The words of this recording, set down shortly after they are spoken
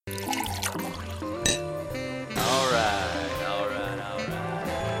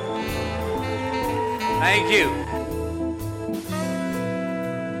Thank you.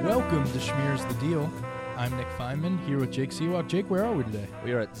 Welcome to Schmear's the Deal. I'm Nick Feynman here with Jake Seawalk. Jake, where are we today?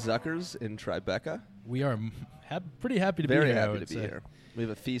 We are at Zucker's in Tribeca. We are pretty happy to be Very here. happy to be here. We have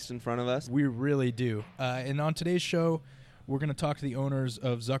a feast in front of us. We really do. And on today's show, we're going to talk to the owners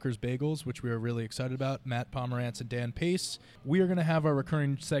of Zucker's Bagels, which we are really excited about, Matt Pomerantz and Dan Pace. We are going to have our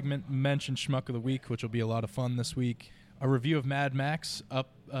recurring segment, Mention Schmuck of the Week, which will be a lot of fun this week. A review of Mad Max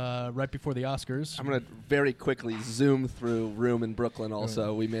up right before the Oscars. I'm going to very quickly zoom through Room in Brooklyn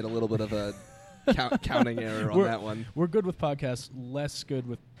also. We made a little bit of a counting error on that one. We're good with podcasts, less good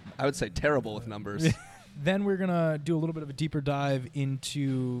with... I would say terrible with numbers. Then we're going to do a little bit of a deeper dive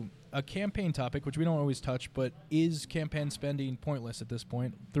into a campaign topic, which we don't always touch, but is campaign spending pointless at this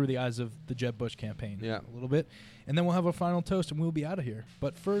point through the eyes of the Jeb Bush campaign? Yeah. A little bit. And then we'll have a final toast, and we'll be out of here.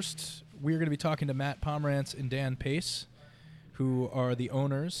 But first, we're going to be talking to Matt Pomerantz and Dan Pace, who are the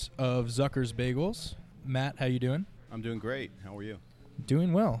owners of Zucker's Bagels. Matt, how you doing? I'm doing great. How are you?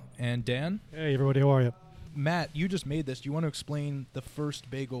 Doing well. And Dan? Hey, everybody, how are you? Matt, you just made this. Do you want to explain the first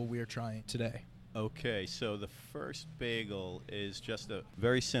bagel we are trying today? Okay, so the first bagel is just a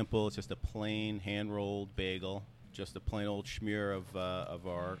very simple. It's just a plain hand-rolled bagel, just a plain old schmear of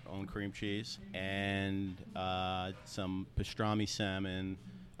our own cream cheese, and some pastrami salmon.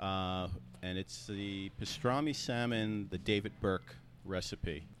 And it's the pastrami salmon, the David Burke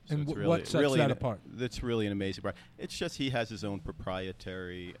recipe. So And it's what sets that apart? That's really an amazing part. It's just he has his own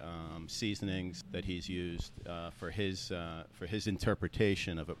proprietary seasonings that he's used for his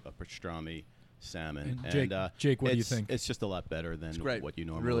interpretation of a pastrami salmon. And Jake, what do you think? It's just a lot better than great. what you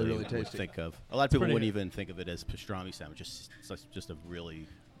normally Really, really would tasty. think of. A lot of people pretty wouldn't good. even think of it as pastrami salmon. Just a really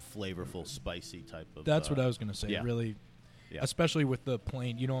flavorful, spicy type of. That's what I was going to say. yeah. Really, Yeah. especially with the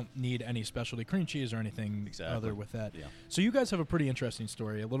plain, you don't need any specialty cream cheese or anything Exactly. other with that. Yeah. So you guys have a pretty interesting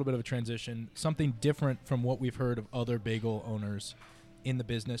story, a little bit of a transition, something different from what we've heard of other bagel owners in the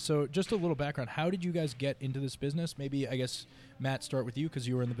business. So just a little background. How did you guys get into this business? Maybe, I guess, Matt, start with you because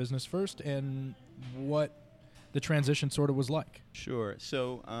you were in the business first, and what the transition sort of was like. Sure.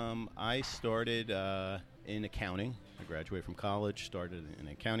 So I started in accounting. I graduated from college, started in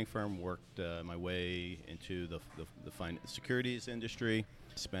an accounting firm, worked my way into the securities industry,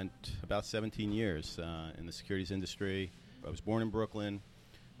 spent about 17 years in the securities industry. I was born in Brooklyn,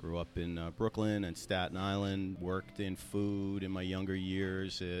 grew up in Brooklyn and Staten Island, worked in food in my younger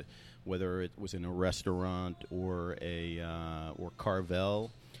years, whether it was in a restaurant or or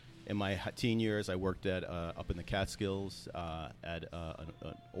Carvel. In my teen years, I worked at up in the Catskills at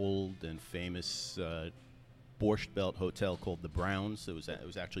an old and famous Borscht Belt hotel called the Browns. It was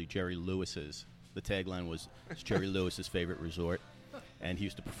actually Jerry Lewis's. The tagline was it's Jerry Lewis's favorite resort, and he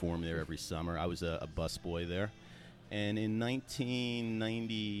used to perform there every summer. I was a busboy there. And in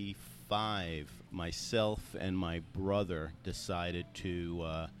 1995, myself and my brother decided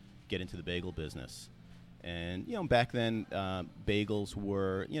to get into the bagel business. And back then, bagels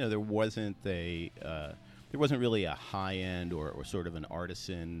were there wasn't really a high end or sort of an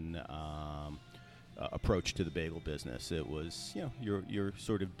artisan approach to the bagel business. It was your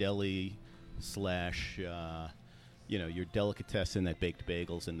sort of deli / your delicatessen that baked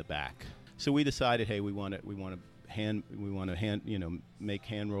bagels in the back. So we decided, hey, we want to make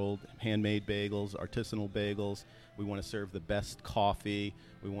handmade bagels, artisanal bagels. We want to serve the best coffee.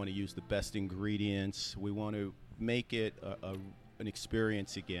 We want to use the best ingredients. We want to make it an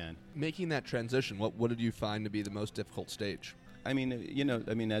experience again. Making that transition, what did you find to be the most difficult stage? I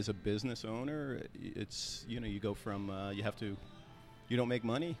mean, as a business owner, it's you go from you don't make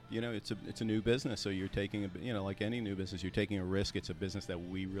money. It's a new business, so you're taking like any new business, you're taking a risk. It's a business that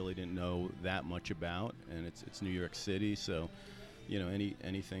we really didn't know that much about, and it's New York City, so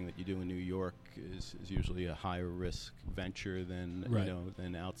anything that you do in New York is usually a higher risk venture than Right.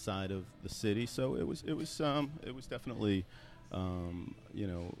 Than outside of the city. So it was definitely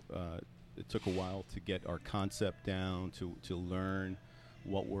it took a while to get our concept down, to learn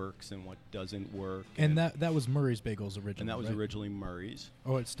what works and what doesn't work. And that was Murray's Bagels originally, And that was right? originally Murray's.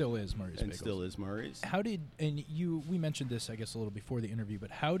 Oh, it still is Murray's And Bagels. still is Murray's. We mentioned this, I guess, a little before the interview,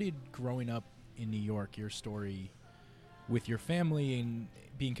 but how did growing up in New York, your story with your family and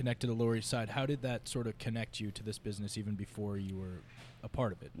being connected to Lower East Side, how did that sort of connect you to this business even before you were a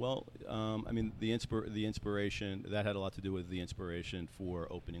part of it? Well, the inspiration, that had a lot to do with the inspiration for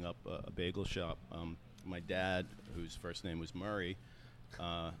opening up a bagel shop. My dad, whose first name was Murray,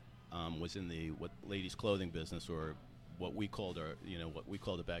 was in the ladies' clothing business, or what we called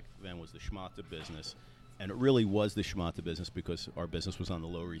it back then was the schmata business, and it really was the schmata business because our business was on the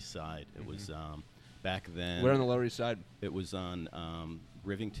Lower East Side. It was Back then, Where on the Lower East Side? it was on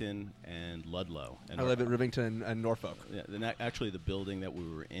Rivington and Ludlow. And I live at Rivington and Norfolk. Yeah, and actually, the building that we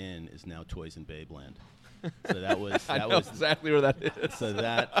were in is now Toys and Babeland. So that was I know exactly where that is.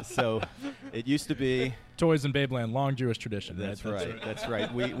 So it used to be. Toys and Babeland, long Jewish tradition. That's right. That's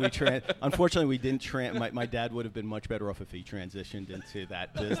right. We unfortunately we didn't. My dad would have been much better off if he transitioned into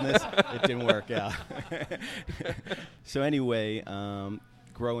that business. It didn't work out. So anyway,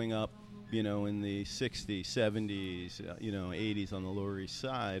 growing up, in the 60s, 70s, 80s on the Lower East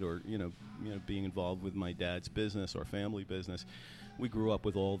Side, or being involved with my dad's business, our family business, we grew up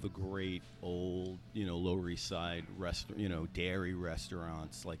with all the great old, Lower East Side dairy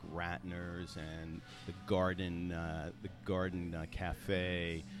restaurants like Ratner's and the Garden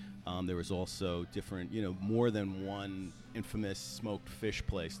Cafe. There was also different, more than one infamous smoked fish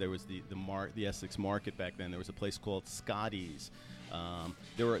place. There was the Essex Market back then. There was a place called Scotty's.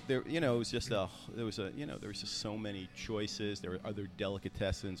 There was just so many choices. There were other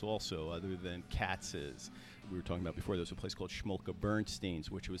delicatessens also, other than Katz's. We were talking about before. There was a place called Schmolka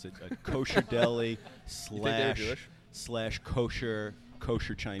Bernstein's, which was a kosher deli slash kosher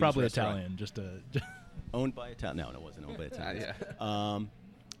Chinese Probably restaurant. Italian, just a. Owned by Italian? No, it wasn't owned by Italian.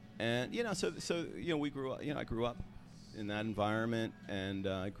 And we grew up. I grew up in that environment, and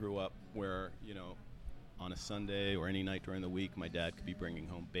I grew up where on a Sunday or any night during the week, my dad could be bringing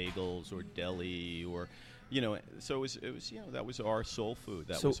home bagels or deli or, so it was that was our soul food.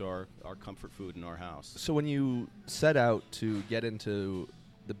 That was our comfort food in our house. So when you set out to get into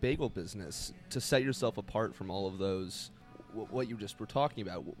the bagel business, to set yourself apart from all of those, what you just were talking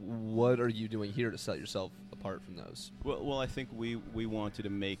about, what are you doing here to set yourself apart from those? Well, I think we wanted to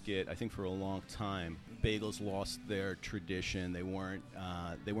make it. I think for a long time, bagels lost their tradition. They weren't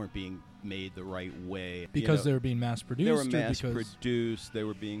being made the right way because they were being mass produced. They were mass produced. They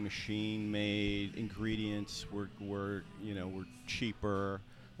were being machine made. Ingredients were cheaper.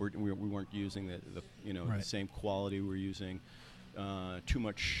 We weren't using the same quality. We were using too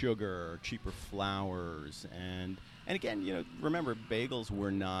much sugar, cheaper flours, and again, remember, bagels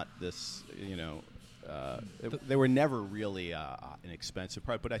were not this, they were never really an expensive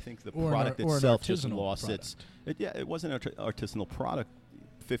product, but I think the product itself just lost it wasn't an artisanal product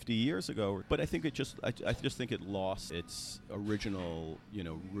 50 years ago, but I think I just think it lost its original,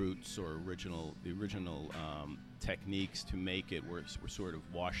 roots or the original techniques to make it were sort of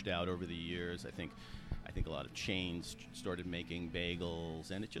washed out over the years. I think a lot of chains started making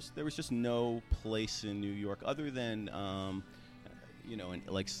bagels, and there was just no place in New York other than,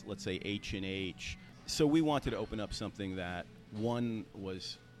 let's say H&H. So we wanted to open up something that one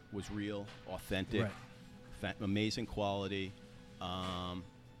was real, authentic, amazing quality.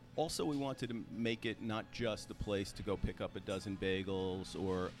 Also, we wanted to make it not just a place to go pick up a dozen bagels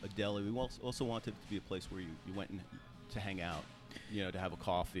or a deli. We also wanted it to be a place where you went to hang out, to have a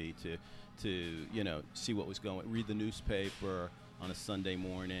coffee, to see what was going, read the newspaper on a Sunday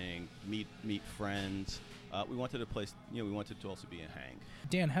morning, meet friends. We wanted a place, we wanted to also be a hang.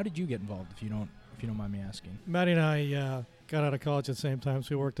 Dan, how did you get involved, if you don't mind me asking? Maddie and I got out of college at the same time,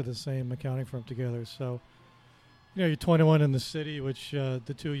 so we worked at the same accounting firm together. So, you're 21 in the city, which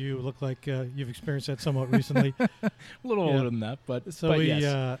the two of you look like you've experienced that somewhat recently. A little older than that, but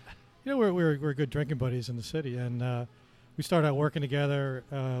yes. We're good drinking buddies in the city, and we started out working together.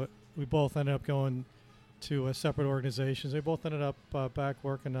 We both ended up going to separate organizations. They both ended up back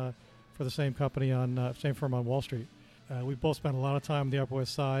working for the same company same firm on Wall Street. We both spent a lot of time on the Upper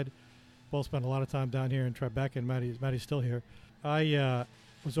West Side. Both spent a lot of time down here in Tribeca, and Maddie's still here. I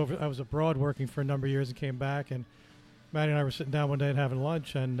was abroad working for a number of years and came back, and Maddie and I were sitting down one day and having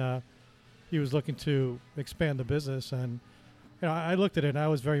lunch, and he was looking to expand the business. And I looked at it, and I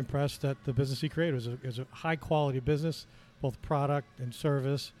was very impressed that the business he created was a high-quality business, both product and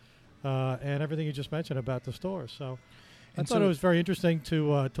service, and everything you just mentioned about the store. So I thought it was very interesting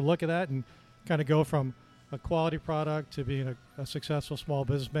to look at that and kind of go from a quality product to being a successful small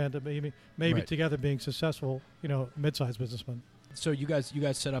businessman to maybe together being successful, mid-sized businessmen. So you guys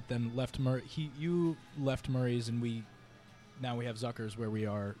set up, then left Murray. You left Murray's, and now we have Zucker's where we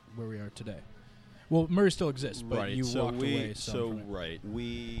are today. Well, Murray still exists, but you walked away.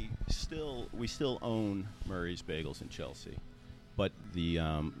 We still own Murray's Bagels in Chelsea, but the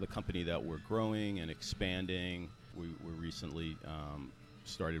company that we're growing and expanding, we recently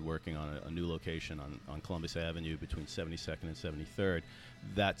started working on a new location on Columbus Avenue between 72nd and 73rd.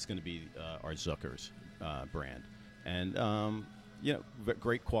 That's going to be our Zucker's brand, and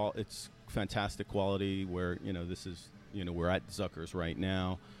great quality. It's fantastic quality. Where this is we're at Zucker's right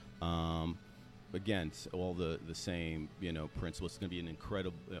now. again, it's all the same, principles. It's going to be an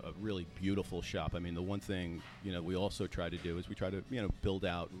incredible, a really beautiful shop. I mean, the one thing, we also try to do is we try to, build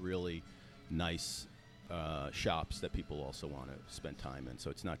out really nice shops that people also want to spend time in. So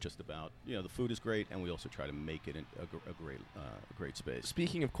it's not just about, the food is great, and we also try to make it a great space.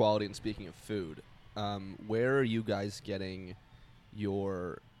 Speaking of quality and speaking of food, where are you guys getting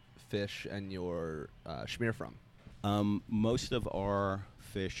your fish and your schmear from? Most of our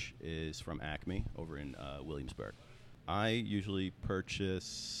fish is from Acme over in Williamsburg. I usually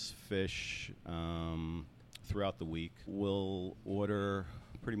purchase fish throughout the week. We'll order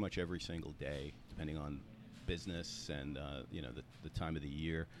pretty much every single day, depending on business and the time of the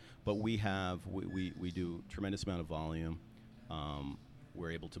year. But we do a tremendous amount of volume.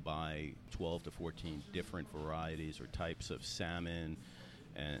 We're able to buy 12 to 14 different varieties or types of salmon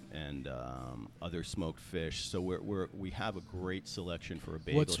and other smoked fish. So we have a great selection for a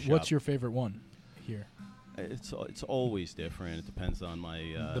bagel shop. What's your favorite one here? It's always different. It depends on my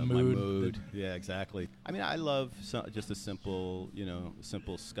the my mood. mood. Yeah, exactly. I mean, I love just a simple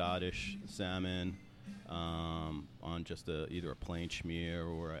Scottish salmon on just either a plain schmear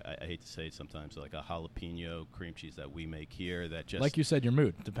or I hate to say it sometimes like a jalapeno cream cheese that we make here. That just, like you said, your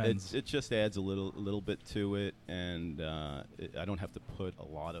mood depends. It just adds a little bit to it, and I don't have to put a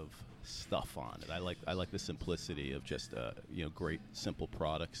lot of stuff on it. I like the simplicity of just great simple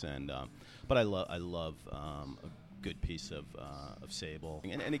products, and but I love a good piece of sable.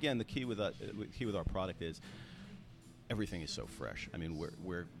 And again, the key with our product is everything is so fresh. I mean,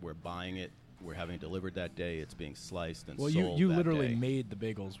 we're buying it, we're having it delivered that day, it's being sliced and sold. Well, you that literally day. made the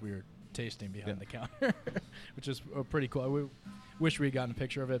bagels we were tasting behind the counter, which is pretty cool. We wish we had gotten a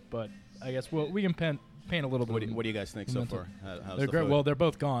picture of it, but I guess we can paint a little bit. What do you guys think so far? How's they're the great. food? Well, they're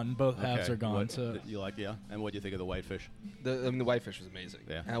both gone. Both Okay. halves are gone. What, So you like, yeah? And what do you think of the whitefish? The whitefish was amazing.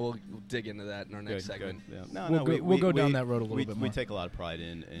 Yeah. And we'll dig into that in our next Good, segment. good. Yeah. We'll go down that road a little bit more. We take a lot of pride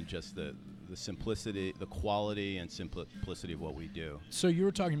in just the simplicity, the quality and simplicity of what we do. So you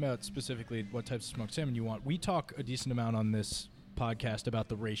were talking about specifically what types of smoked salmon you want. We talk a decent amount on this podcast about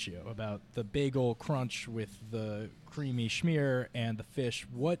the ratio, about the bagel crunch with the creamy schmear and the fish.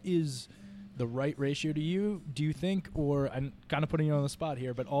 What is the right ratio to you, do you think? Or I'm kind of putting you on the spot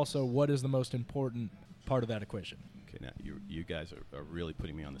here, but also what is the most important part of that equation? Okay, now you guys are really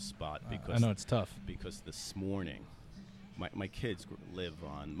putting me on the spot because I know it's tough. Because this morning, my kids live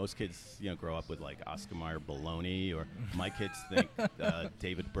on. Most kids, grow up with like Oscar Mayer bologna, or my kids think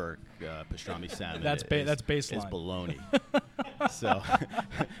David Burke pastrami salmon. That's baseline. Is bologna. So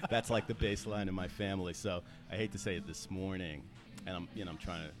that's like the baseline in my family. So I hate to say it this morning, and I'm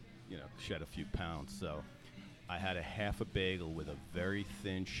trying to shed a few pounds. So I had a half a bagel with a very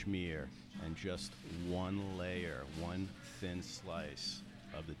thin schmear and just one thin slice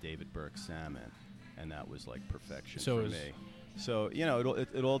of the David Burke salmon, and that was like perfection for me. So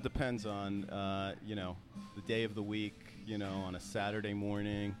it all depends on the day of the week. On a Saturday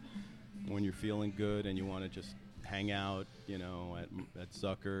morning when you're feeling good and you want to just hang out, at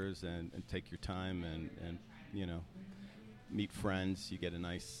Zucker's and take your time and meet friends. You get a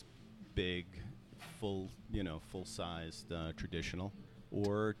nice big full-sized traditional,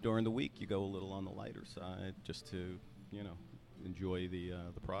 or during the week you go a little on the lighter side just to enjoy the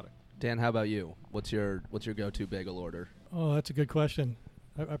product. Dan, how about you? What's your go-to bagel order? Oh, that's a good question.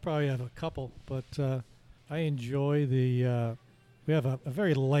 I probably have a couple, but I enjoy we have a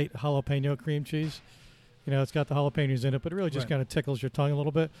very light jalapeno cream cheese. It's got the jalapenos in it, but it really just kind of tickles your tongue a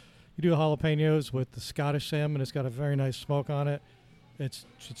little bit. You do jalapenos with the Scottish salmon. It's got a very nice smoke on it. It's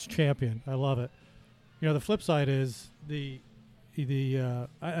champion. I love it. The flip side is I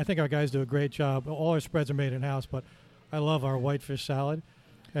think our guys do a great job. All our spreads are made in-house, but I love our whitefish salad.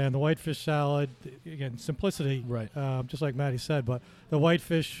 And the whitefish salad, again, simplicity, right? Just like Maddie said, but the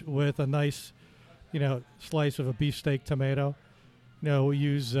whitefish with a nice, slice of a beefsteak tomato. We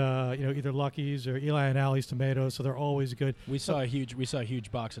use either Lucky's or Eli and Allie's tomatoes, so they're always good. We saw a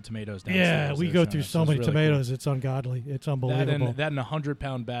huge box of tomatoes downstairs. Yeah, we go through so many really tomatoes; cool. It's ungodly. It's unbelievable. That and a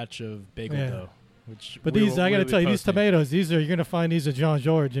 100-pound batch of bagel dough. But I got to tell you, these tomatoes, you're going to find these at Jean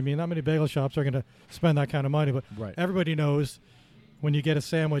George. I mean, not many bagel shops are going to spend that kind of money, but everybody knows when you get a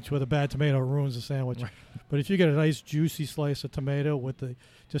sandwich with a bad tomato, it ruins the sandwich. Right. But if you get a nice juicy slice of tomato with the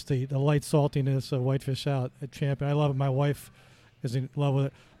light saltiness of whitefish salad, a champion. I love it. My wife is in love with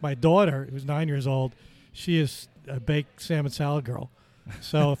it. My daughter, who's 9 years old, she is a baked salmon salad girl.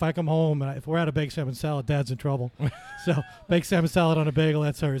 So if I come home and if we're at a baked salmon salad, Dad's in trouble. So baked salmon salad on a bagel,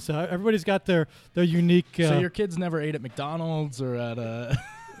 that's hers. So everybody's got their unique. So your kids never ate at McDonald's or at a.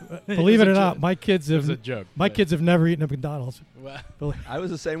 Believe it or a not, joke. my kids It was have a joke. my but- kids have never eaten at McDonald's. Well, I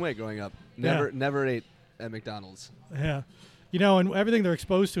was the same way growing up. Yeah. Never ate at McDonald's. Yeah, and everything they're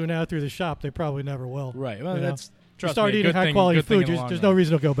exposed to now through the shop, they probably never will. right. Well, You know? that's You trust start me, a eating good high thing- quality good thing food, in the long there's run. no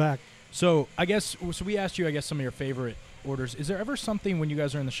reason to go back. So we asked you, some of your favorite orders. Is there ever something when you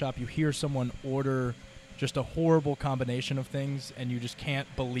guys are in the shop you hear someone order just a horrible combination of things and you just can't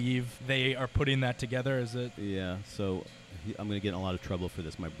believe they are putting that together? Is it? Yeah, so I'm going to get in a lot of trouble for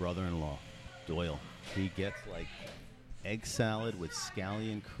this. My brother-in-law, Doyle, he gets like egg salad with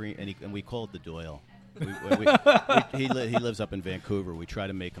scallion cream, and we call it the Doyle. He lives up in Vancouver. We try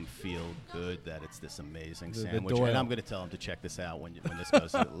to make him feel good that it's this amazing The sandwich. Doyle. And I'm going to tell him to check this out when this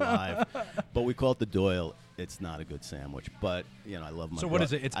goes live. But we call it the Doyle. It's not a good sandwich, but I love my. So what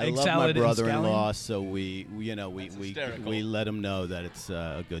is it? It's I egg love salad my and brother-in-law, scallion? so we hysterical. let him know that it's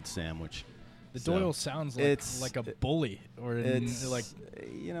a good sandwich. The So Doyle sounds it's- like a bully, or It's like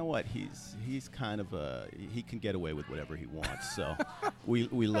you know what, he's kind of he can get away with whatever he wants, so we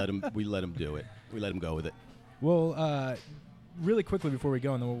let him do it. We let him go with it. Well, really quickly before we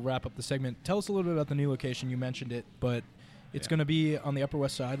go, and then we'll wrap up the segment. Tell us a little bit about the new location. You mentioned it, but it's Yeah. going to be on the Upper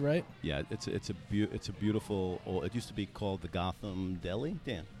West Side, right? Yeah, it's a beautiful. It used to be called the Gotham Deli,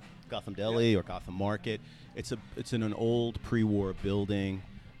 Dan. Gotham Deli or Gotham Market. It's in an old pre-war building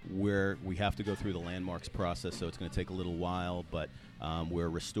where we have to go through the landmarks process, so it's going to take a little while. But we're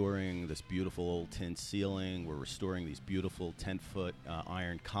restoring this beautiful old tin ceiling. We're restoring these beautiful 10-foot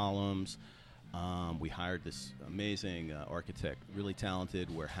iron columns. We hired this amazing architect, really talented.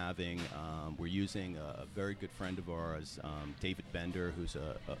 We're using a very good friend of ours, David Bender, who's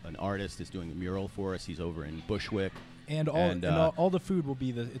an artist, is doing a mural for us. He's over in Bushwick. And all the food will be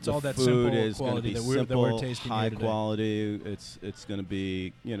it's all that food simple is gonna quality be that we're simple, tasting high here today. quality. It's going to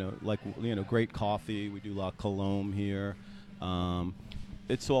be great coffee. We do La Colombe here.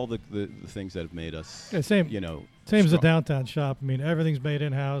 It's all the things that have made us Same as the strong. downtown shop. I mean, everything's made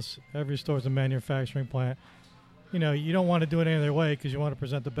in-house. Every store's a manufacturing plant. You don't want to do it any other way because you want to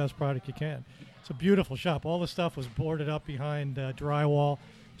present the best product you can. It's a beautiful shop. All the stuff was boarded up behind drywall.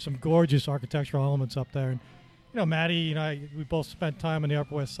 Some gorgeous architectural elements up there. And Maddie, we both spent time on the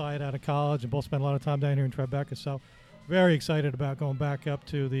Upper West Side out of college, and both spent a lot of time down here in Tribeca. So, very excited about going back up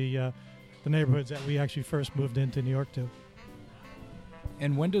to the neighborhoods that we actually first moved into New York to.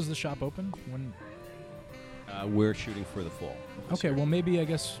 And when does the shop open? When? We're shooting for the fall. Okay, well maybe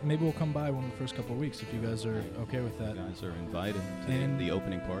we'll come by one of the first couple of weeks if you guys are okay with that. You guys are invited to And the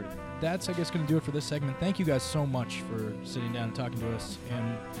opening party. That's going to do it for this segment. Thank you guys so much for sitting down and talking to us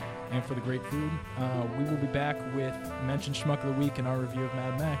and for the great food. We will be back with Mention Schmuck of the Week and our review of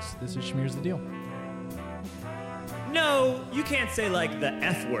Mad Max. This is Schmear's the Deal. No, you can't say like the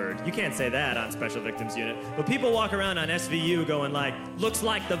F word. You can't say that on Special Victims Unit. But people walk around on SVU going like, looks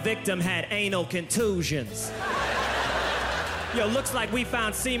like the victim had anal contusions. Looks like we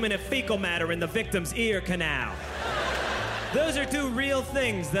found semen and fecal matter in the victim's ear canal. Those are two real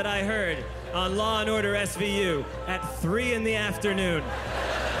things that I heard on Law and Order SVU at 3 in the afternoon.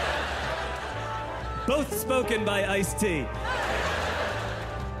 Both spoken by Ice-T.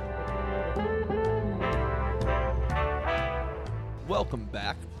 Welcome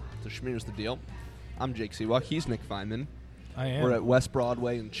back to Schmear's the Deal. I'm Jake Seawalk. He's Nick Feynman. I am. We're at West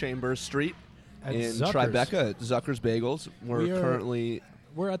Broadway and Chambers Street At in Zucker's. Tribeca at Zucker's Bagels.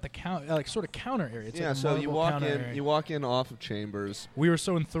 We're at the counter area. It's like a so you marble walk counter in. area. You walk in off of Chambers. We were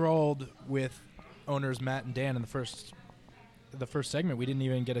so enthralled with owners Matt and Dan in the first segment, we didn't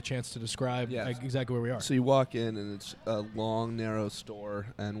even get a chance to describe exactly where we are. So you walk in, and it's a long, narrow store,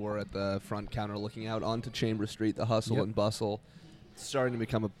 and we're at the front counter looking out onto Chambers Street, the hustle Yep. and bustle. It's starting to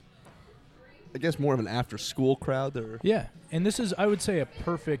become more of an after-school crowd. Yeah, and this is, I would say, a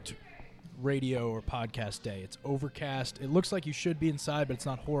perfect radio or podcast day. It's overcast. It looks like you should be inside, but it's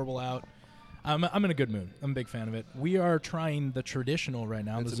not horrible out. I'm in a good mood. I'm a big fan of it. We are trying the traditional right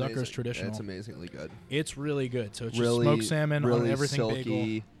now, It's the Zucker's amazing. traditional. It's amazingly good. It's really good. So it's Really, just smoked salmon really on everything silky,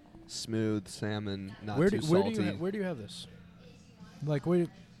 bagel. smooth salmon, not Where too do salty. you have this? Like where?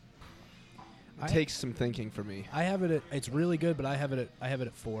 It takes some thinking for me. I have it at. It's really good, but I have it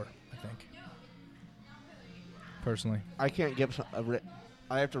at 4. I think. Personally. I can't give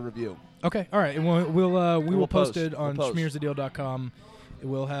I have to review. Okay, all right. And we will post post. it on We'll post. schmearsthedeal.com.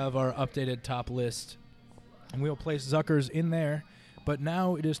 We'll have our updated top list, and we'll place Zucker's in there. But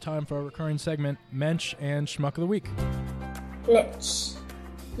now it is time for our recurring segment, Mensch and Schmuck of the Week. Mensch.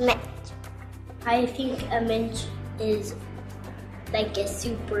 I think a mensch is like a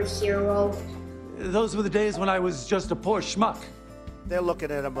superhero. Those were the days when I was just a poor schmuck. They're looking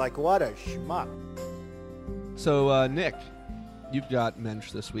at him like, what a schmuck. So, Nick, you've got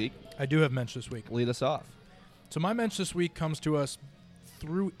mensch this week. I do have mensch this week. Lead us off. So my mensch this week comes to us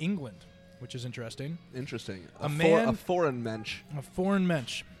through England, which is interesting. Interesting. A man- a foreign mensch. A foreign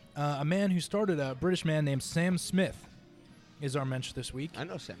mensch. A man who started a British man named Sam Smith is our mensch this week. I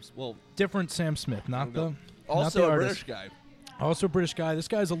know Sam's. Well, Different Sam Smith, not the also not the a artist. British guy. Also a British guy. This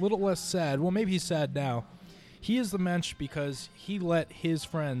guy's a little less sad. Well, maybe he's sad now. He is the mensch because he let his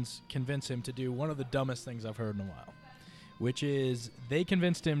friends convince him to do one of the dumbest things I've heard in a while, which is they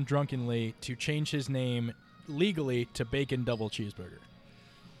convinced him drunkenly to change his name legally to Bacon Double Cheeseburger.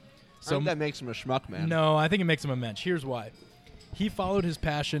 I think that makes him a schmuck, man. No, I think it makes him a mensch. Here's why. He followed his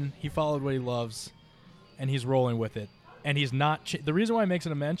passion. He followed what he loves, and he's rolling with it. And he's not. The reason why it makes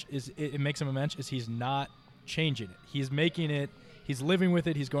it a mensch is it makes him a mensch is he's not changing it. He's making it. He's living with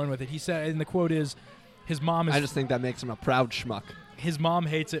it. He's going with it. He said, and the quote is, his mom is. I just think that makes him a proud schmuck. His mom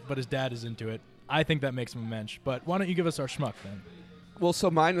hates it, but his dad is into it. I think that makes him a mensch. But why don't you give us our schmuck then? Well,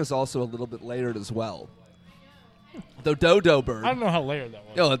 so mine is also a little bit layered as well. The dodo bird. I don't know how layered that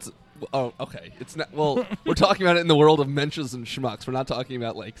was. Oh, it's. Oh, okay. It's not. Well, we're talking about it in the world of menches and schmucks. We're not talking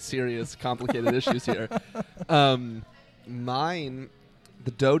about like serious, complicated issues here. Mine,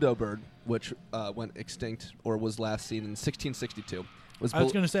 the dodo bird, which went extinct or was last seen in 1662, was. I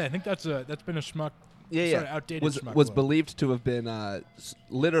was going to say, I think that's been a schmuck. Outdated schmuck. Was believed to have been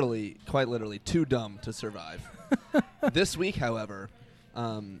quite literally, too dumb to survive. This week, however,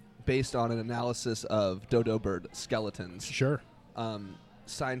 based on an analysis of dodo bird skeletons, Sure.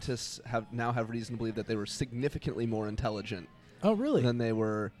 Scientists now have reason to believe that they were significantly more intelligent Oh, really? than they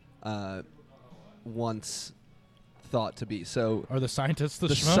were once thought to be. So Are the scientists the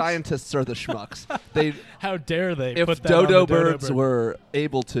the schmucks? scientists are the schmucks. They, How dare they if put that on dodo the dodo birds bird? were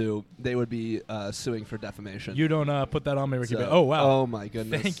able to, they would be suing for defamation. You don't put that on me, Ricky. So- Oh, wow. Oh my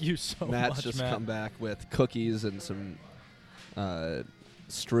goodness! Thank you so Matt's much, just Matt. come back with cookies and some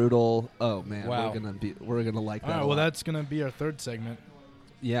strudel. Oh man, Wow. we're gonna like All that. right, a well, lot. that's going to be our third segment.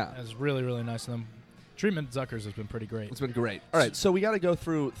 yeah. That's really, really nice of them. Treatment Zuckers has been pretty great. It's been great. All right, so we got to go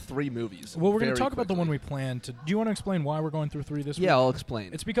through 3 movies. Well, we're going to very talk about the one quickly. we planned to. Do you want to explain why we're going through 3 this week? Yeah, I'll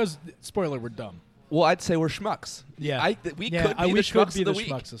explain. It's because, spoiler, we're dumb. Well, I'd say we're schmucks. Yeah. We Yeah, could be we the could schmucks be of the the week.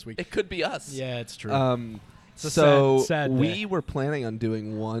 schmucks this week. It could be us. Yeah, it's true. It's a So sad day. we were planning on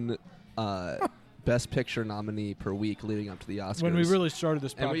doing one Best Picture nominee per week leading up to the Oscars. when we really started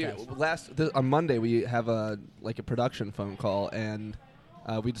this and podcast. on Monday we have a production phone call, and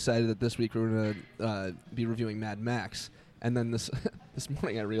we decided that this week we were going to be reviewing Mad Max. And then this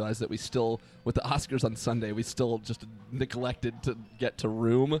morning I realized that we still, with the Oscars on Sunday, we still just neglected to get to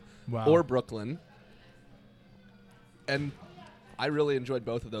Room Wow. or Brooklyn. And I really enjoyed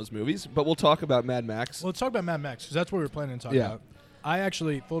both of those movies, but we'll talk about Mad Max. Well, let's talk about Mad Max, because that's what we were planning to talk Yeah. about. I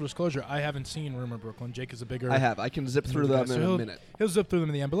actually, full disclosure, I haven't seen Room or Brooklyn. Jake is a bigger... I have. I can zip through movie them guy, in so a minute. He'll zip through them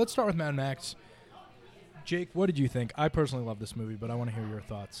in the end. But let's start with Mad Max. Jake, what did you think? I personally love this movie, but I want to hear your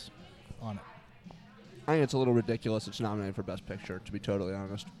thoughts on it. I think it's a little ridiculous it's nominated for Best Picture, to be totally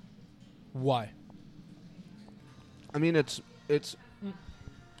honest. Why? I mean, it's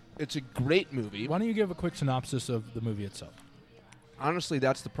a great movie. Why don't you give a quick synopsis of the movie itself? Honestly,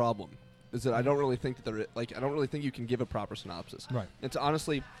 that's the problem. Is that I don't really think that I don't really think you can give a proper synopsis. Right. It's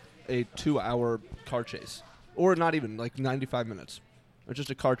honestly a 2-hour car chase, or not even 95 minutes. It's just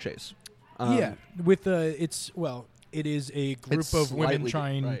a car chase. Yeah, with it is a group it's of women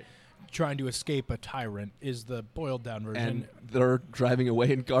slightly trying to escape a tyrant. Is the boiled down version. and they're driving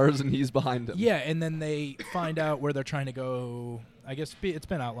away in cars, and he's behind them. Yeah, and then they find out where they're trying to go. I guess it's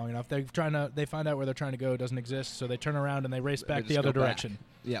been out long enough. They find out where they're trying to go doesn't exist, so they turn around and they race back They the just other go back. direction.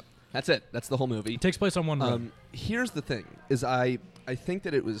 Yep, that's it. That's the whole movie. It takes place on one road. Here's the thing: is I think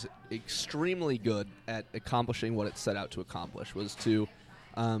that it was extremely good at accomplishing what it set out to accomplish, was to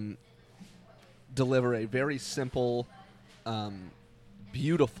deliver a very simple,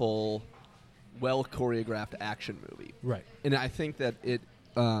 beautiful, well choreographed action movie. Right. And I think that it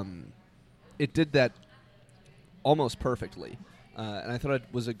did that almost perfectly. And I thought it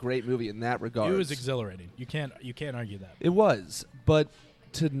was a great movie in that regard. It was exhilarating. You can't argue that. It was, but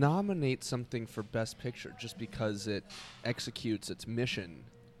to nominate something for Best Picture just because it executes its mission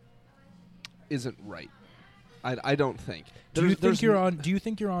isn't right. I don't think. Do you think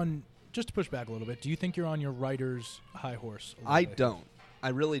you're on? Just to push back a little bit, do you think you're on your writer's high horse? a little I bit? don't. I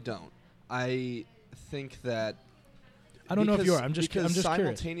really don't. I think that. I don't know if you are. I'm just because curious.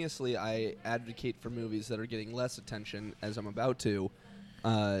 simultaneously I advocate for movies that are getting less attention, as I'm about to.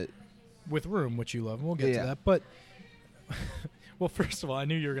 With Room, which you love, and we'll get Yeah. to that. But well, first of all, I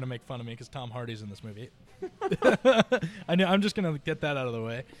knew you were going to make fun of me because Tom Hardy's in this movie. I knew. I'm just going to get that out of the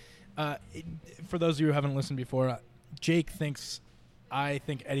way. For those of you who haven't listened before, Jake thinks I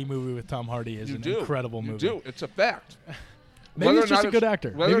think any movie with Tom Hardy is an incredible movie. You do. It's a fact. Maybe he's just a good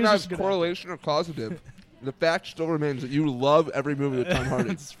actor. Whether or Maybe not he's it's just a good correlation or causative, the fact still remains that you love every movie with Tom Hardy.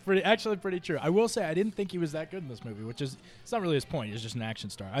 It's pretty true. I will say I didn't think he was that good in this movie, which is it's not really his point. He's just an action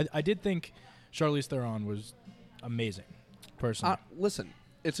star. I did think Charlize Theron was amazing, personally. Listen,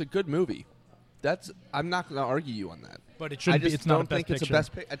 it's a good movie. I'm not going to argue you on that. But it shouldn't be. It's not a best picture. It's a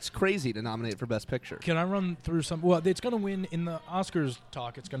best picture. It's crazy to nominate for best picture. Can I run through some? Well, it's going to win in the Oscars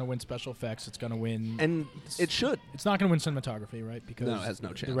talk. It's going to win special effects. It's going to win, and it should. It's not going to win cinematography, right? Because no, it has no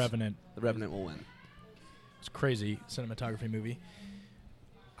chance. The Revenant. The Revenant will win. It's a crazy cinematography movie.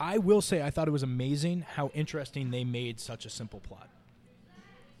 I will say I thought it was amazing how interesting they made such a simple plot,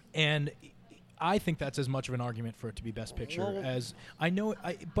 and I think that's as much of an argument for it to be best picture as I know.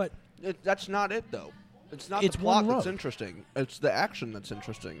 But that's not it though. It's not the plot that's interesting. It's the action that's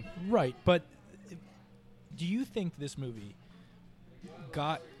interesting. Right, but do you think this movie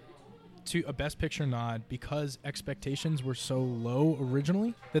got to a Best Picture nod because expectations were so low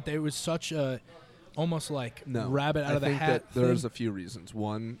originally that there was such a almost like rabbit out of the hat? I think that there's a few reasons.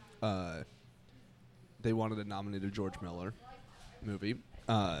 One, they wanted to nominate a George Miller movie.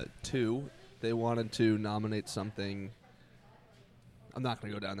 Two, they wanted to nominate something. I'm not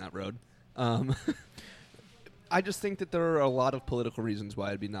going to go down that road. I just think that there are a lot of political reasons why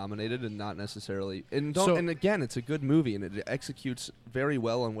it'd be nominated and not necessarily. And again, it's a good movie and it executes very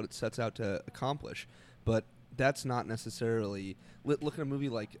well on what it sets out to accomplish. But that's not necessarily. Look at a movie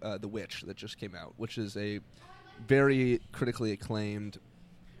like The Witch that just came out, which is a very critically acclaimed.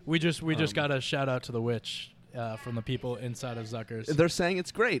 We just got a shout out to The Witch from the people inside of Zuckers. They're saying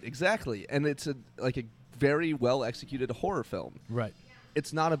it's great, exactly, and it's a very well executed horror film. Right.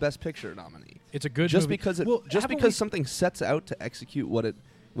 It's not a Best Picture nominee. It's a good just movie. because something sets out to execute what it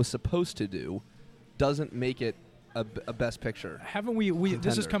was supposed to do, doesn't make it a Best Picture. Haven't we?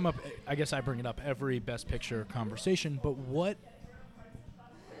 This has come up. I guess I bring it up every Best Picture conversation. But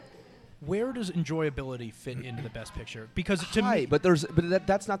where does enjoyability fit into the Best Picture? Because to me,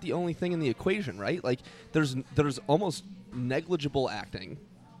 that's not the only thing in the equation, right? Like there's almost negligible acting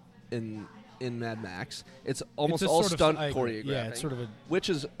in Mad Max. It's almost all stunt choreographing. Yeah, it's sort of which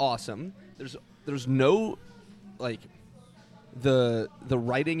is awesome. There's no the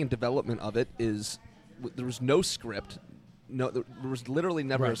writing and development of it is there was no script. No, there was literally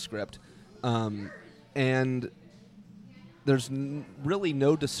never a script, and there's really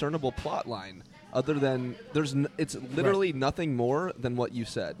no discernible plot line other than it's literally nothing more than what you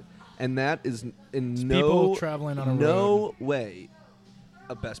said, and that is in people traveling on a road. way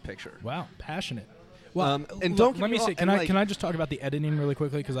a Best Picture. Wow, passionate. Well, and don't let me say. Can I just talk about the editing really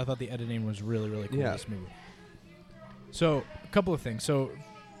quickly because I thought the editing was really really cool in this movie. So a couple of things. So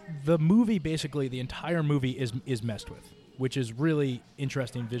the movie basically the entire movie is messed with, which is really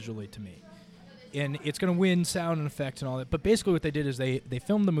interesting visually to me. And it's going to win sound and effects and all that. But basically what they did is they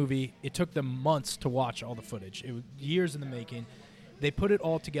filmed the movie. It took them months to watch all the footage. It was years in the making. They put it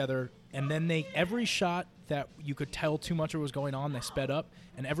all together, and then every shot that you could tell too much of what was going on, they sped up.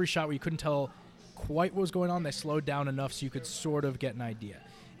 And every shot where you couldn't tell quite what was going on, they slowed down enough so you could sort of get an idea.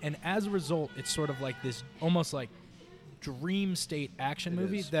 And as a result, it's sort of like this almost like dream state action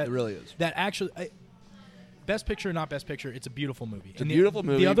movie. It really is. That actually... Best Picture or not Best Picture, it's a beautiful movie. It's a beautiful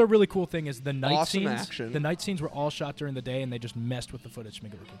movie. The other really cool thing is the night awesome scenes. Action. The night scenes were all shot during the day, and they just messed with the footage to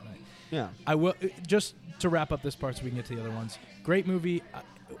make it look like night. Yeah. I will just to wrap up this part so we can get to the other ones. Great movie.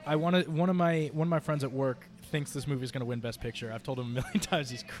 I want to. One of my friends at work thinks this movie is going to win Best Picture. I've told him a million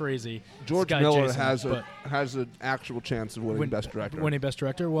times he's crazy. George Miller has an actual chance of winning Best Director. Winning Best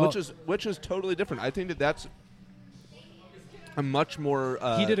Director, well, which is totally different. I think that's a much more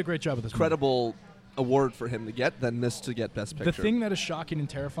he did a great job with this credible award for him to get than this to get Best Picture. The thing that is shocking and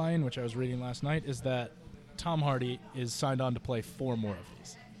terrifying, which I was reading last night, is that Tom Hardy is signed on to play 4 more of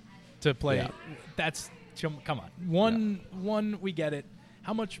these. To play, that's come on. One, we get it.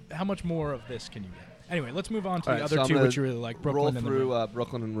 How much more of this can you get? Anyway, let's move on to the other two, which you really like. Brooklyn roll through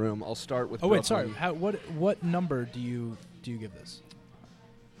Brooklyn and Room. I'll start with. Wait, sorry. What number do you give this?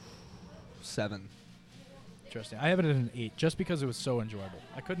 7. Interesting. I have it at an 8 just because it was so enjoyable.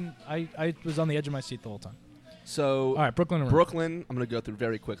 I was on the edge of my seat the whole time. So, all right, Brooklyn. I'm going to go through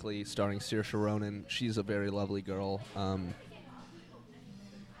very quickly, starring Saoirse Ronan. She's a very lovely girl.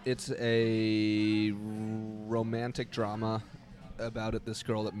 It's a romantic drama about this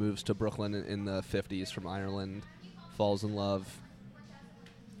girl that moves to Brooklyn in the 50s from Ireland, falls in love.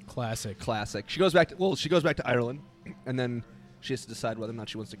 Classic. She goes back to Ireland, and then she has to decide whether or not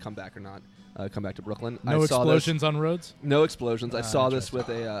she wants to come back or not. come back to Brooklyn. No I saw explosions on roads? No explosions. I saw this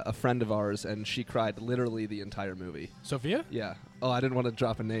interesting. with a friend of ours, and she cried literally the entire movie. Sophia? Yeah. Oh, I didn't want to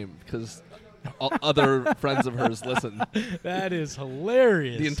drop a name because other friends of hers listen That is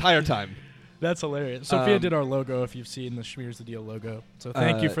hilarious. the entire time. That's hilarious. Sophia did our logo, if you've seen the Schmears the Deal logo. So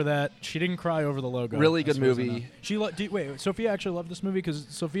thank you for that. She didn't cry over the logo. Really good as far as I movie. know. She wait, Sophia actually loved this movie because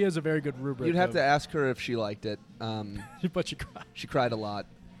Sophia is a very good rubric. You'd have to ask her if she liked it. But she cried. She cried a lot.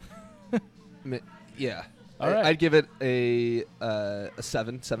 Yeah. All right. I'd give it a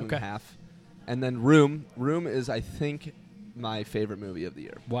 7 and a half. And then Room. Room is, I think, my favorite movie of the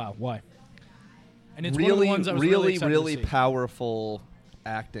year. Wow, why? And it's really, one of the ones I was really excited really to see. powerful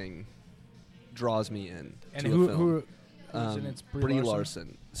acting draws me in And to who, a film. who's in it's Brie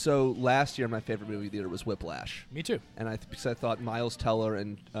Larson. So last year, my favorite movie of the year was Whiplash. Me too. And because I thought Miles Teller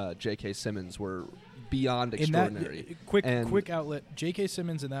and J.K. Simmons were beyond In that extraordinary. quick outlet, J.K.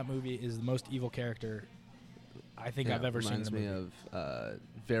 Simmons in that movie is the most evil character I think I've ever seen in a movie. Reminds me of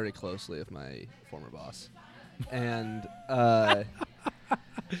very closely of my former boss. And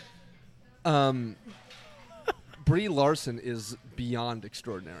Brie Larson is beyond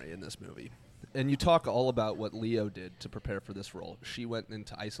extraordinary in this movie. And you talk all about what Leo did to prepare for this role. She went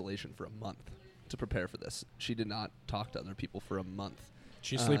into isolation for a month to prepare for this. She did not talk to other people for a month.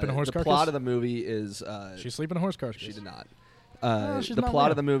 She's sleeping in a horse the carcass? plot of the movie is... She's sleeping in a horse carcass. She did not. she's The not plot Leo.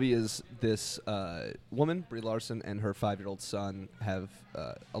 of the movie is this woman, Brie Larson, and her 5-year-old son have,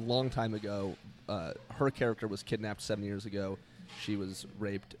 a long time ago, her character was kidnapped 7 years ago. She was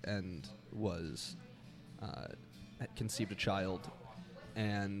raped and was conceived a child,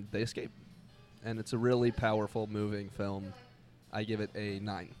 and they escaped. And it's a really powerful, moving film. I give it a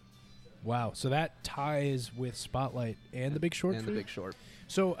 9. Wow. So that ties with Spotlight and The Big Short. And for The you? Big Short.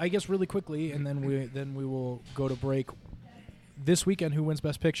 So I guess really quickly, and then we will go to break. This weekend, who wins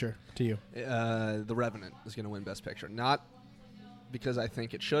Best Picture to you? The Revenant is going to win Best Picture. Not because I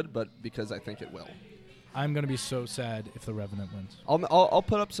think it should, but because I think it will. I'm going to be so sad if The Revenant wins. I'll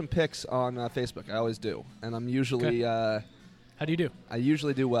put up some pics on Facebook. I always do, and I'm usually. How do you do? I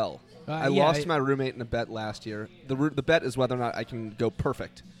usually do well. I yeah, lost my roommate in a bet last year. The bet is whether or not I can go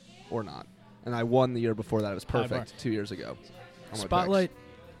perfect or not, and I won the year before that. It was High bar. perfect 2 years ago. on my Spotlight.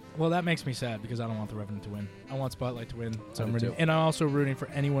 Well, that makes me sad because I don't want The Revenant to win. I want Spotlight to win, so I I'm do rooting. too. And I'm also rooting for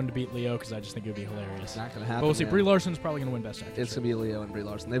anyone to beat Leo because I just think it would be hilarious. It's not going to But happen. we'll see. man. Brie Larson's probably going to win Best Actress. It's going to be Leo and Brie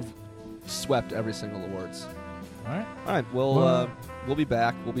Larson. They've swept every single awards. All right. All right, we'll be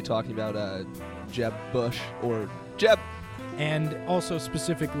back. We'll be talking about Jeb Bush or Jeb. And also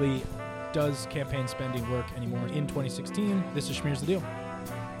specifically, does campaign spending work anymore in 2016? This is Schmears the Deal.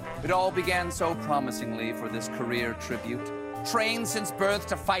 It all began so promisingly for this career tribute. Trained since birth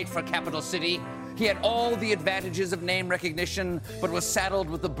to fight for Capital City, he had all the advantages of name recognition, but was saddled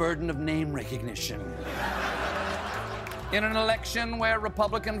with the burden of name recognition. In an election where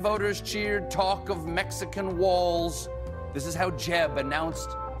Republican voters cheered talk of Mexican walls, this is how Jeb announced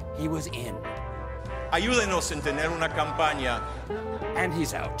he was in. Ayúdenos en tener una campaña. And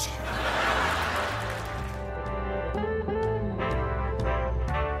he's out.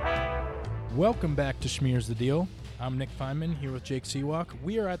 Welcome back to Schmears the Deal. I'm Nick Feynman here with Jake Seawalk.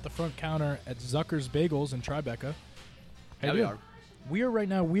 We are at the front counter at Zucker's Bagels in Tribeca. How we are. We are right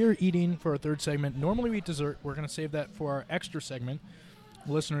now, we're eating for our third segment. Normally we eat dessert. We're going to save that for our extra segment.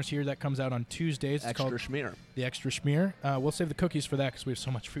 Listeners here, that comes out on Tuesdays. It's Extra called schmear. The Extra Schmear. We'll save the cookies for that because we have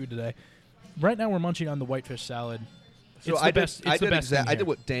so much food today. Right now we're munching on the whitefish salad. So It's I the best. It's the best thing I here. did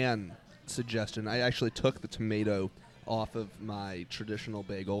what Dan suggested. I actually took the tomato off of my traditional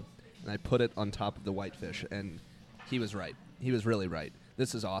bagel and I put it on top of the whitefish, and he was right. He was really right.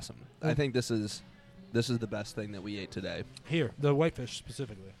 This is awesome. I think this is the best thing that we ate today. Here, the whitefish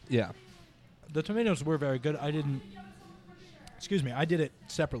specifically. Yeah. The tomatoes were very good. I did it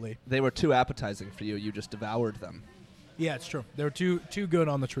separately. They were too appetizing for you. You just devoured them. Yeah, it's true. They were too good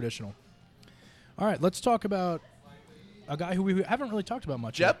on the traditional. All right, let's talk about a guy who we haven't really talked about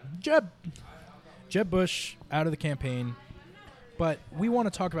much. Jeb? yet. Jeb Bush out of the campaign. But we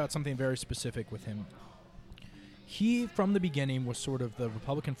want to talk about something very specific with him. He, from the beginning, was sort of the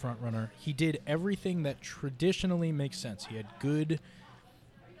Republican frontrunner. He did everything that traditionally makes sense. He had good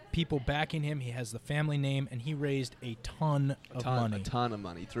people backing him. He has the family name, and he raised a ton of money. A ton of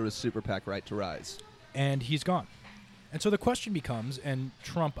money through his super PAC Right to Rise. And he's gone. And so the question becomes, and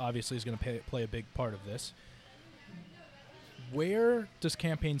Trump obviously is going to play a big part of this, where does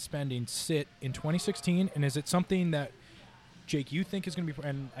campaign spending sit in 2016? And is it something that, Jake, you think is going to be,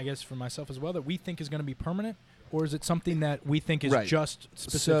 and I guess for myself as well, that we think is going to be permanent? Or is it something that we think is Right. just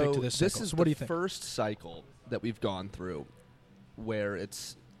specific So to this this cycle? is So what do the you think? first cycle that we've gone through where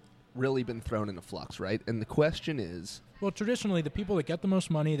it's really been thrown into flux, right? And the question is, Well, traditionally, the people that get the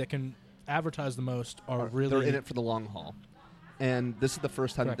most money, that can advertise the most, are really... they're in it for the long haul. And this is the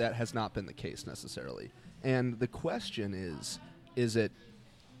first time Correct. that has not been the case necessarily. And the question is it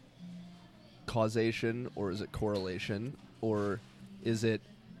causation or is it correlation, or is it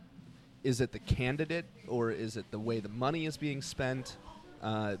the candidate, or is it the way the money is being spent?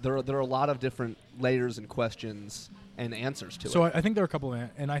 There are a lot of different layers and questions and answers to it. So I think there are a couple of,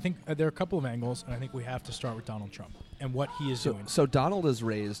 and I think there are a couple of angles, and I think we have to start with Donald Trump and what he is doing. So Donald has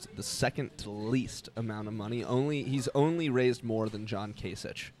raised the second to least amount of money. He's only raised more than John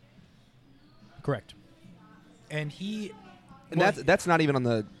Kasich. Correct. And that's not even on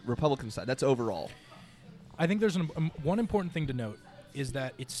the Republican side. That's overall. I think there's one important thing to note is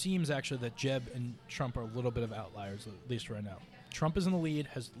that it seems actually that Jeb and Trump are a little bit of outliers, at least right now. Trump is in the lead,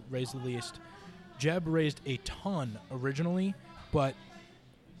 has raised the least. Jeb raised a ton originally, but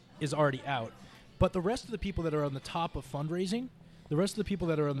is already out. But the rest of the people that are on the top of fundraising, the rest of the people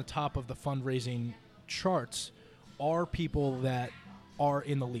that are on the top of the fundraising charts are people that are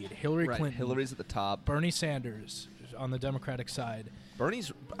in the lead. Hillary Clinton. Hillary's at the top. Bernie Sanders on the Democratic side. When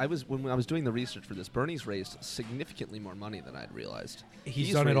I was doing the research for this, Bernie's raised significantly more money than I'd realized.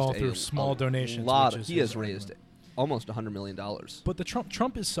 He's done it all through small donations. He has raised almost $100 million. But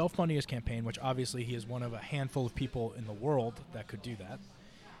Trump is self-funding his campaign, which obviously he is one of a handful of people in the world that could do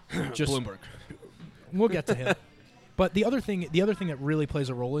that. Just Bloomberg. We'll get to him. But the other thing that really plays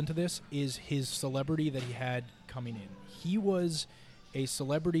a role into this is his celebrity that he had coming in. He was a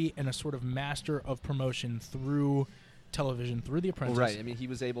celebrity and a sort of master of promotion through television, through The Apprentice. Well, right. I mean, he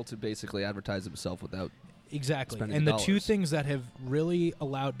was able to basically advertise himself without Exactly. And the two things that have really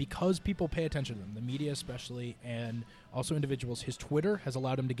allowed, because people pay attention to them, the media especially, and also individuals, his Twitter has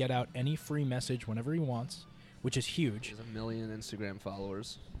allowed him to get out any free message whenever he wants, which is huge. He has 1 million Instagram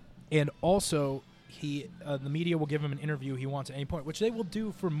followers. And also, the media will give him an interview he wants at any point, which they will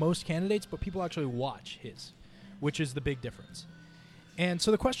do for most candidates, but people actually watch his, which is the big difference. And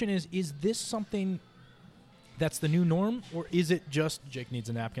so the question is this something that's the new norm, or is it just Jake needs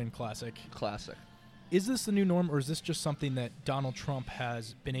a napkin, classic? Classic. Is this the new norm, or is this just something that Donald Trump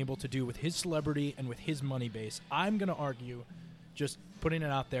has been able to do with his celebrity and with his money base? I'm going to argue, just putting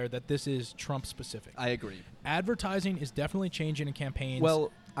it out there, that this is Trump-specific. I agree. Advertising is definitely changing in campaigns. Well,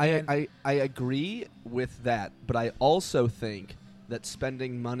 I agree with that, but I also think that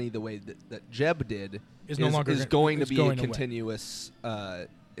spending money the way that Jeb did is going to be a continuous...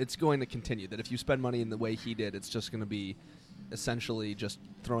 it's going to continue. That if you spend money in the way he did, it's just going to be essentially just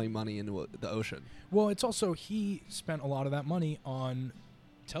throwing money into the ocean. Well, it's also he spent a lot of that money on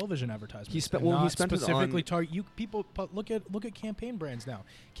television advertisements. He spent specifically target you people. Look at campaign brands now.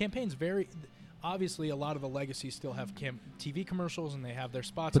 Campaigns obviously a lot of the legacies still have TV commercials and they have their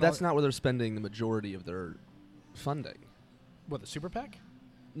spots. But that's not where they're spending the majority of their funding. What, the Super PAC?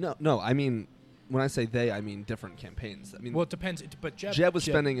 No. I mean, when I say they, I mean different campaigns. I mean, well, it depends. But Jeb was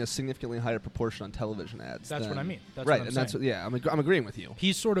spending a significantly higher proportion on television ads. That's what I mean. That's right, what I'm and saying. that's I'm agreeing with you.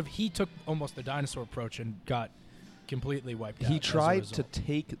 He took almost the dinosaur approach and got completely wiped out. He tried to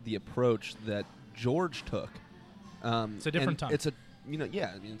take the approach that George took. It's a different time. It's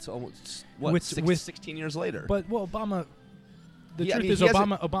it's almost 16 years later. But Obama. The truth is,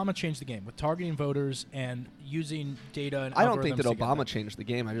 Obama changed the game with targeting voters and using data and algorithms. I don't think that Obama changed the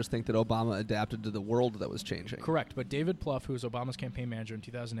game. I just think that Obama adapted to the world that was changing. Correct. But David Plouffe, who was Obama's campaign manager in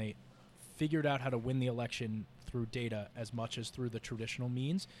 2008, figured out how to win the election through data as much as through the traditional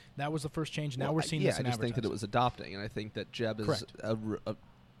means. That was the first change. Now we're seeing this in I just think that it was adopting, and I think that Jeb is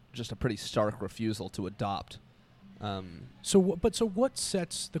just a pretty stark refusal to adopt. So what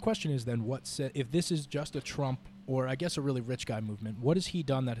sets the question is then if this is just a Trump or I guess a really rich guy movement, what has he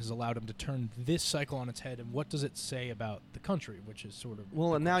done that has allowed him to turn this cycle on its head, and what does it say about the country, which is sort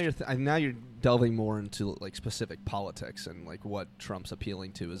of and now you're delving more into like specific politics and like what Trump's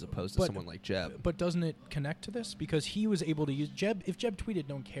appealing to as opposed to someone like Jeb. But doesn't it connect to this because he was able to use Jeb? If Jeb tweeted,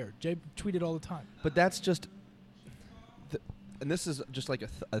 no one cared. Jeb tweeted all the time. But that's just, and this is just like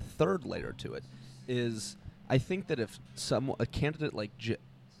a third layer to it, is I think that if a candidate like Jeb.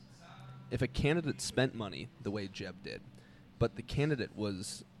 If a candidate spent money the way Jeb did, but the candidate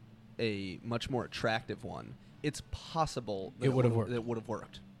was a much more attractive one, it's possible that it would have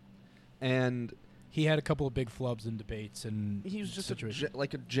worked. And he had a couple of big flubs in debates, and he was just a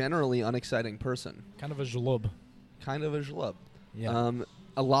generally unexciting person. Kind of a jalub. Yeah.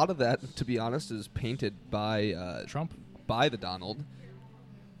 A lot of that, to be honest, is painted by Trump, by the Donald.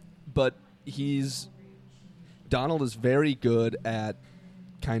 But Donald is very good at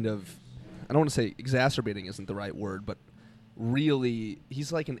kind of, I don't want to say exacerbating isn't the right word, but really,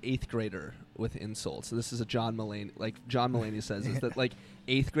 he's like an 8th grader with insults. So this is a John Mulaney, like John Mulaney says, is that like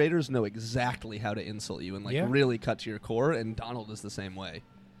 8th graders know exactly how to insult you and like really cut to your core, and Donald is the same way.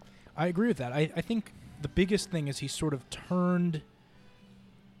 I agree with that. I think the biggest thing is he sort of turned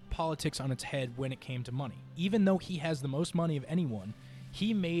politics on its head when it came to money. Even though he has the most money of anyone,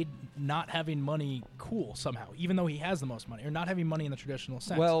 he made not having money cool somehow, even though he has the most money, or not having money in the traditional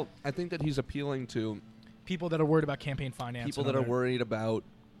sense. Well, I think that he's appealing to people that are worried about campaign finance. People that are worried about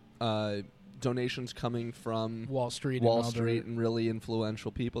donations coming from Wall Street and really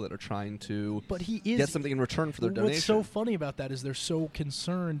influential people that are trying to get something in return for their donation. What's so funny about that is they're so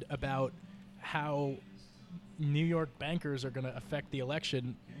concerned about how New York bankers are going to affect the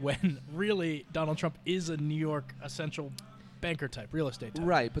election when really Donald Trump is a New York essential banker type, real estate type.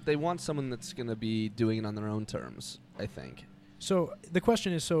 Right, but they want someone that's going to be doing it on their own terms, I think. So the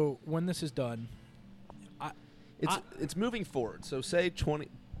question is, so when this is done, it's moving forward. So say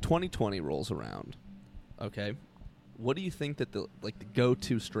 2020 rolls around, okay? What do you think that the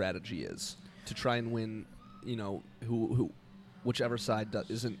go-to strategy is to try and win, whichever side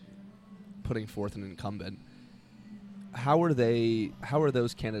isn't putting forth an incumbent? How are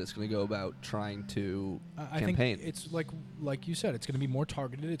those candidates going to go about trying to campaign? I think it's like you said, it's going to be more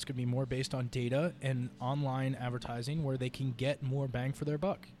targeted. It's going to be more based on data and online advertising where they can get more bang for their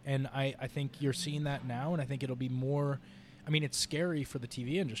buck. And I think you're seeing that now, and I think it'll be more. I mean, it's scary for the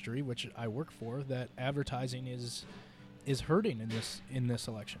TV industry, which I work for, that advertising is hurting in this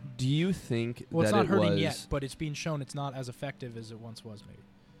election. Do you think well, that it's not hurting yet, but it's being shown it's not as effective as it once was, maybe.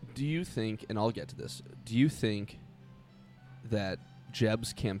 Do you think, and I'll get to this, do you think that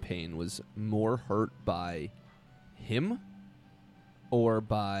Jeb's campaign was more hurt by him or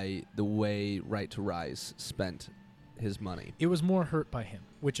by the way Right to Rise spent his money? It was more hurt by him,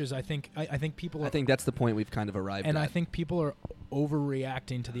 which is I think people. I think that's the point we've kind of arrived at. And I think people are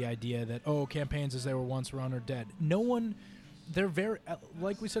overreacting to the idea that campaigns as they were once run are dead. No one. They're very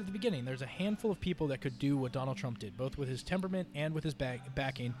like we said at the beginning. There's a handful of people that could do what Donald Trump did, both with his temperament and with his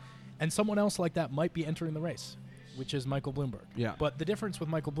backing, and someone else like that might be entering the race, which is Michael Bloomberg. Yeah. But the difference with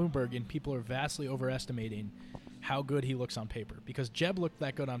Michael Bloomberg, and people are vastly overestimating how good he looks on paper, because Jeb looked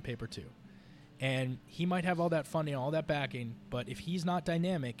that good on paper too. And he might have all that funding, all that backing, but if he's not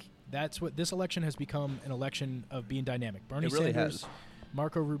dynamic, that's what this election has become, an election of being dynamic. Bernie really Sanders, has.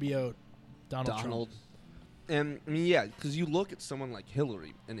 Marco Rubio, Donald Trump. And I mean, yeah, because you look at someone like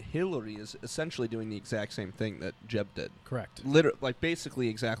Hillary, and Hillary is essentially doing the exact same thing that Jeb did. Correct. Basically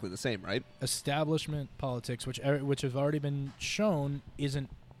exactly the same, right? Establishment politics, which have already been shown, isn't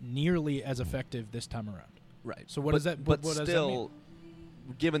nearly as effective this time around. Right. So what does that? But what still, does that mean?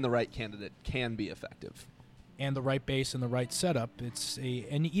 Given the right candidate, can be effective. And the right base and the right setup,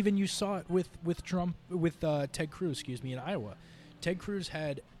 and even you saw it with Trump, with Ted Cruz, in Iowa. Ted Cruz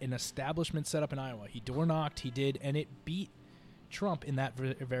had an establishment set up in Iowa. He door knocked, and it beat Trump in that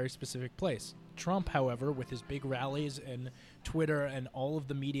very specific place. Trump, however, with his big rallies and Twitter and all of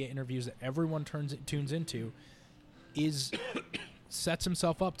the media interviews that everyone tunes into, sets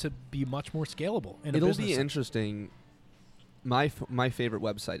himself up to be much more scalable. It'll be interesting. My favorite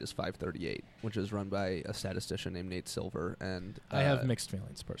website is 538, which is run by a statistician named Nate Silver, and I have mixed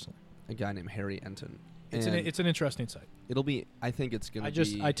feelings personally. A guy named Harry Enton. It's an interesting site. It'll be. I think it's going to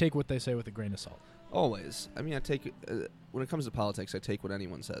be. I take what they say with a grain of salt. Always. I mean, I take when it comes to politics, I take what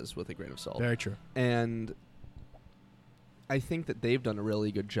anyone says with a grain of salt. Very true. And I think that they've done a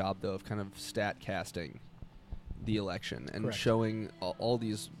really good job, though, of kind of stat casting the election and Correct. showing all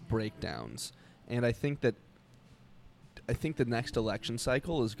these breakdowns. And I think the next election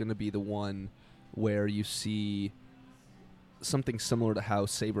cycle is going to be the one where you see something similar to how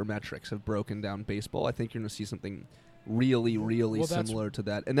sabermetrics have broken down baseball. I think you're going to see something really, really similar to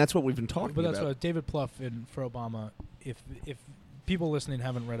that. And that's what we've been talking about. But that's what David Plouffe for Obama, if people listening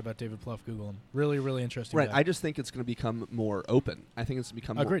haven't read about David Plouffe, Google him. Really, really interesting. Right. guy. I just think it's going to become more open. I think it's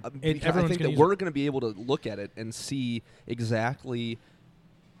become Agreed. more... I think that we're going to be able to look at it and see exactly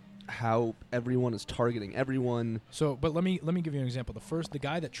how everyone is targeting everyone. So, but let me give you an example. The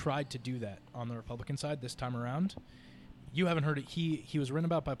guy that tried to do that on the Republican side this time around, you haven't heard it. He was written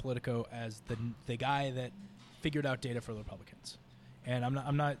about by Politico as the guy that figured out data for the Republicans, and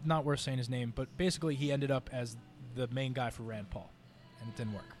I'm not worth saying his name, but basically he ended up as the main guy for Rand Paul, and it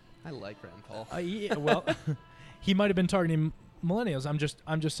didn't work. I like Rand Paul. Yeah, well, he might have been targeting millennials.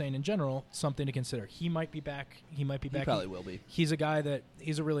 I'm just saying in general, something to consider. He might be back. He probably will be. He's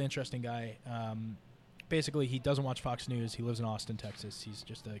a really interesting guy. Basically, he doesn't watch Fox News. He lives in Austin, Texas. He's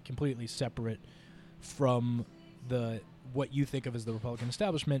just a completely separate from what you think of as the Republican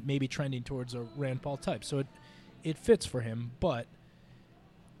establishment, maybe trending towards a Rand Paul type. So it fits for him, but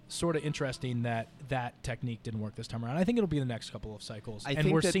sort of interesting that that technique didn't work this time around. I think it'll be the next couple of cycles, I and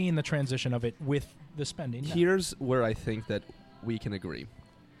think we're that seeing the transition of it with the spending. now. Here's where I think that we can agree.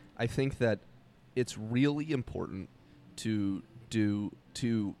 I think that it's really important to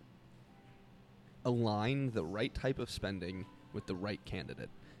align the right type of spending with the right candidate.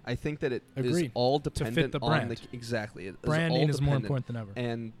 I think that it is Agreed. all To fit dependent the on brand. the exactly. It Branding is is more dependent. important than ever.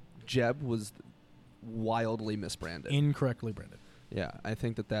 And Jeb was wildly misbranded. Incorrectly branded. Yeah, I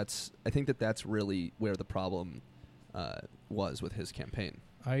think that's really where the problem was with his campaign.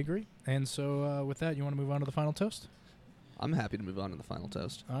 I agree. And so with that, you want to move on to the final toast? I'm happy to move on to the final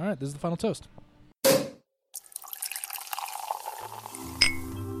toast. All right, this is the final toast.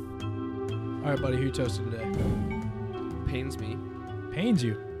 All right, buddy, who you toasted today? Pains me. Pains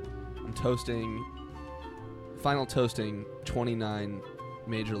you. I'm final toasting 29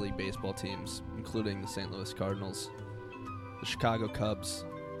 Major League Baseball teams, including the St. Louis Cardinals. The Chicago Cubs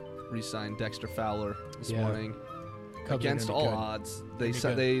re-signed Dexter Fowler this morning. Cubs Against are gonna all be good. odds. They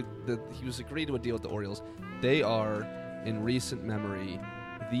said he was agreed to a deal with the Orioles. They are, in recent memory,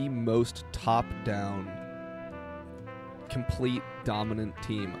 the most top-down, complete dominant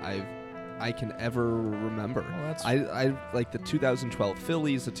team I can ever remember. Oh, that's I like the 2012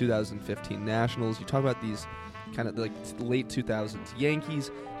 Phillies, the 2015 Nationals. You talk about these kind of like late 2000s Yankees.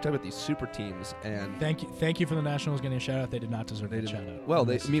 You talk about these super teams, and Thank you for the Nationals getting a shout out. They did not deserve a shout out. well,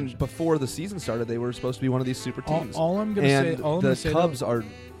 before the season started, they were supposed to be one of these super teams. All I'm gonna say, the Cubs are.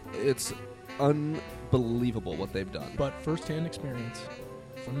 It's unbelievable what they've done. But firsthand experience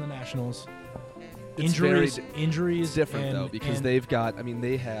from the Nationals. It's Injuries. It's different and, though because and they've got. I mean,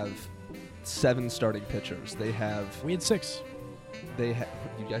 they have 7 starting pitchers. They have. We had 6. You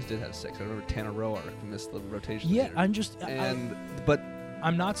guys did have 6. I remember Tanner Roark missed the rotation. Yeah, leader. I'm just. But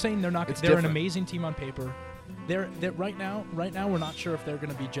I'm not saying they're not. It's They're an different. amazing team on paper. They're right now. Right now, we're not sure if they're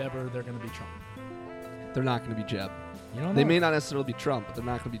going to be Jeb or they're going to be Trump. they're not going to be Jeb. You don't They know. may not necessarily be Trump, but they're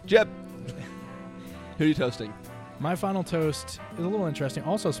not going to be Jeb. Who are you toasting? My final toast is a little interesting,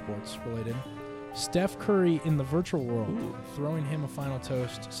 also sports related. Steph Curry in the virtual world, throwing him a final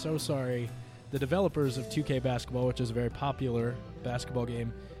toast. So sorry. The developers of 2K Basketball, which is a very popular basketball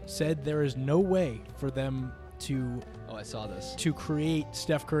game, said there is no way for them to I saw this. to create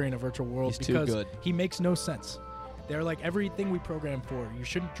Steph Curry in a virtual world He's too because good. he makes no sense. They're like, everything we program for, you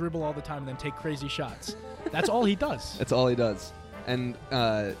shouldn't dribble all the time and then take crazy shots. That's all he does. That's all he does. And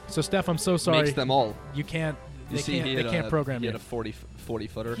So Steph, I'm so sorry. makes them all. You can't. You They see, can't. They can't program He you. had a 40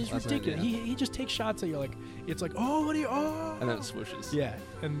 footer. He's last night, ridiculous. yeah. He just takes shots that you're like, it's like, oh, what are you? Oh, And then it swooshes. yeah.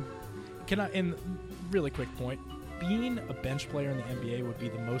 And really quick point, being a bench player in the NBA would be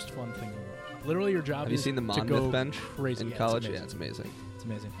the most fun thing in the world. Literally, your job Have you is seen the to Monmouth go bench crazy in Yeah, college? It's Yeah, amazing. it's amazing. It's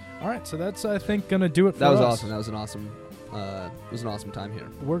amazing. All right, so that's I think gonna do it for That was us. awesome. That was an awesome. It was an awesome time here.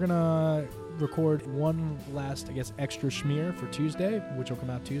 We're gonna record one last, I guess, extra schmear for Tuesday, which will come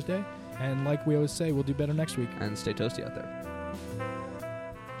out Tuesday. And like we always say, we'll do better next week. And stay toasty out there.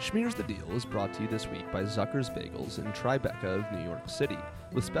 Schmear's the Deal is brought to you this week by Zucker's Bagels in Tribeca of New York City,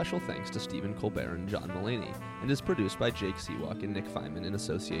 with special thanks to Stephen Colbert and John Mulaney, and is produced by Jake Seawalk and Nick Feynman in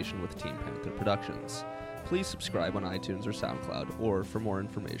association with Team Panther Productions. Please subscribe on iTunes or SoundCloud, or for more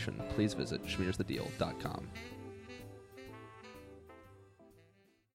information, please visit schmearsthedeal.com.